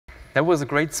That was a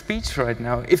great speech right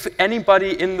now. If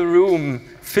anybody in the room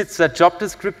fits that job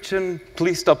description,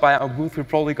 please stop by our booth. We're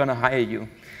probably going to hire you.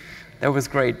 That was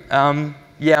great.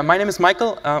 Yeah, my name is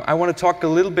Michael. I want to talk a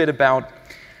little bit about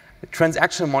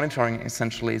transaction monitoring,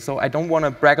 essentially. So I don't want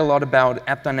to brag a lot about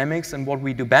AppDynamics and what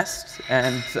we do best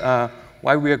and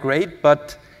why we are great,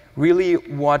 but really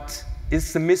what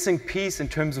is the missing piece in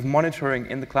terms of monitoring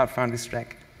in the Cloud Foundry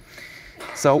stack.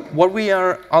 So what we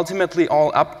are ultimately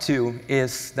all up to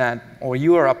is that, or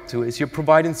you are up to, is you're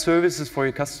providing services for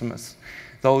your customers.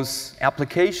 Those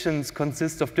applications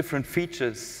consist of different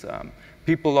features.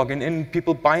 People logging in,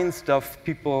 people buying stuff,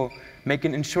 people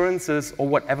making insurances, or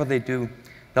whatever they do.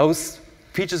 Those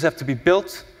features have to be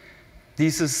built.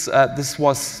 This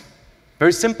was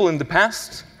very simple in the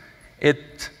past.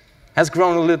 It has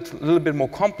grown a little bit more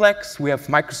complex. We have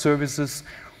microservices.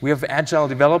 We have agile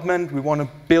development. We want to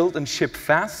build and ship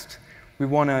fast. We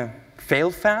want to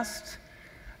fail fast.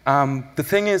 The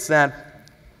thing is that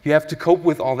you have to cope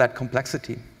with all that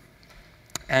complexity.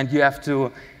 And you have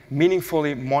to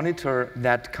meaningfully monitor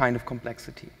that kind of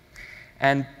complexity.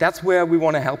 And that's where we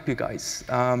want to help you guys.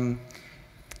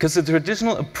 Because the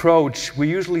traditional approach we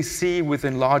usually see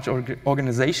within large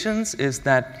organizations is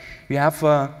that you have,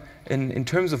 in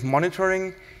terms of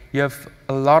monitoring, you have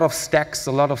a lot of stacks,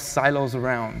 a lot of silos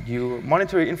around. You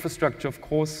monitor your infrastructure, of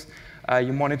course.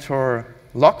 You monitor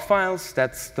log files.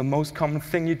 That's the most common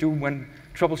thing you do when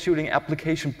troubleshooting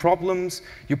application problems.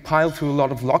 You pile through a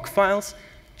lot of log files.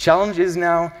 Challenge is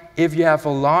now, if you have a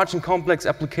large and complex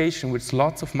application with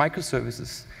lots of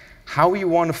microservices, how you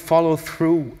want to follow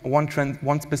through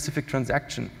one specific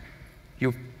transaction.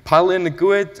 You pile in a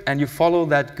GUID, and you follow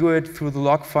that GUID through the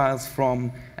log files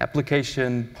from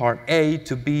application part A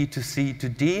to B to C to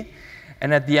D.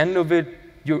 And at the end of it,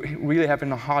 you're really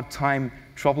having a hard time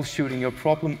troubleshooting your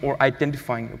problem or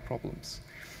identifying your problems.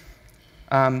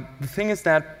 The thing is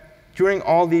that during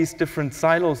all these different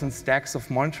silos and stacks of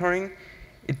monitoring,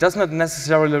 it does not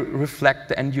necessarily reflect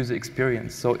the end-user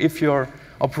experience. So if your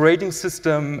operating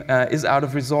system is out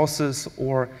of resources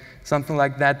or something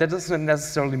like that, that doesn't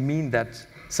necessarily mean that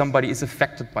somebody is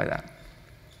affected by that.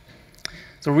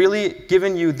 So really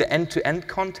giving you the end-to-end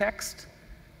context,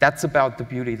 that's about the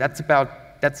beauty. That's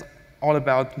all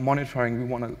about monitoring we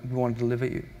want to deliver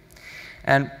you.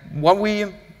 And what we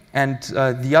and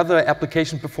the other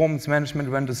application performance management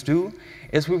vendors do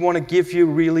is we want to give you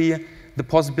really the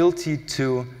possibility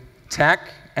to tag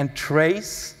and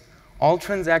trace all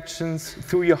transactions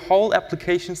through your whole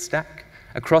application stack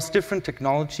across different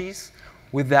technologies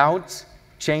without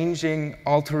changing,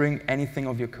 altering anything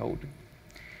of your code.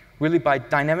 Really by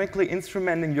dynamically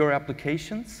instrumenting your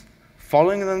applications,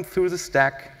 following them through the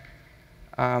stack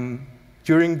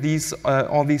during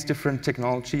all these different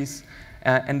technologies,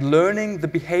 and learning the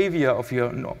behavior of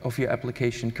your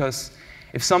application. Because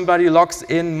if somebody logs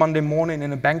in Monday morning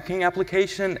in a banking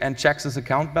application and checks his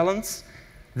account balance,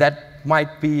 that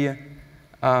might be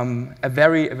a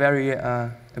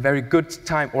very good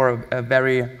time or a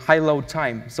very high load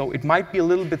time. So it might be a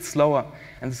little bit slower,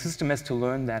 and the system has to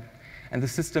learn that. And the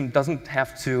system doesn't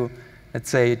have to, let's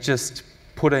say, just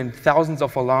put in thousands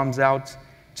of alarms out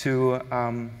to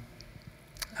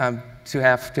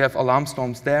have alarm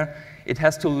storms there. It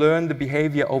has to learn the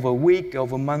behavior over a week,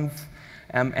 over a month,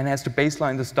 and has to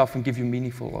baseline the stuff and give you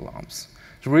meaningful alarms.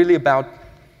 It's really about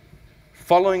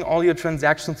following all your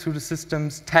transactions through the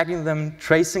systems, tagging them,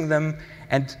 tracing them,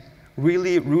 and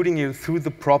really routing you through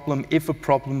the problem if a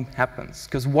problem happens.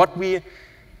 Because what we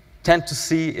tend to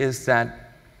see is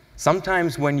that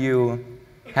sometimes when you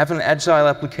have an agile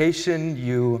application,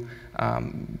 you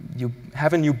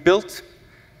have a new build,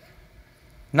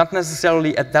 not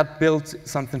necessarily at that build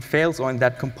something fails or in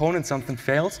that component something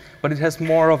fails, but it has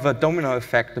more of a domino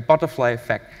effect, a butterfly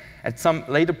effect. At some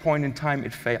later point in time,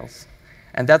 it fails.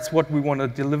 And that's what we want to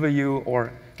deliver you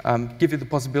or give you the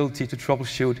possibility to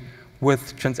troubleshoot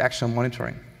with transactional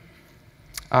monitoring.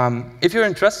 If you're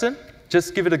interested,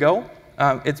 just give it a go.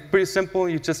 It's pretty simple.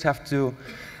 You just have to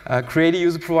create a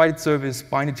user-provided service,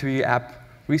 bind it to your app,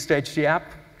 restage the app,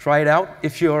 try it out.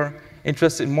 If you're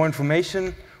interested in more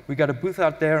information, we got a booth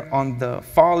out there on the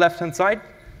far left-hand side.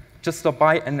 Just stop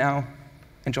by and now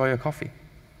enjoy your coffee.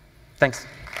 Thanks.